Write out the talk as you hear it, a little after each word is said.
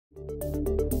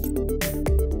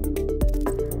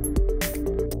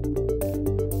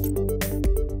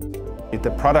The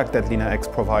product that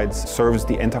LeanIX provides serves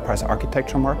the enterprise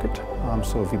architecture market.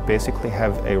 So we basically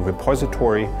have a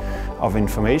repository of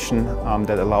information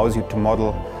that allows you to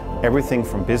model everything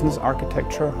from business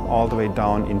architecture all the way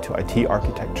down into IT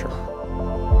architecture.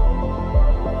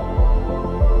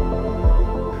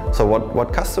 So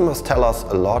what customers tell us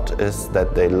a lot is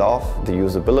that they love the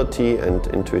usability and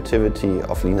intuitivity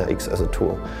of LeanIX as a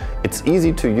tool. It's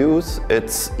easy to use,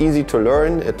 it's easy to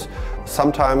learn, it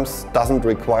sometimes doesn't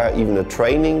require even a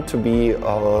training to be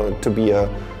a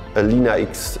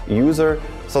LeanIX user.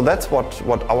 So that's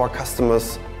what our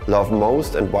customers love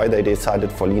most and why they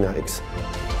decided for LeanIX.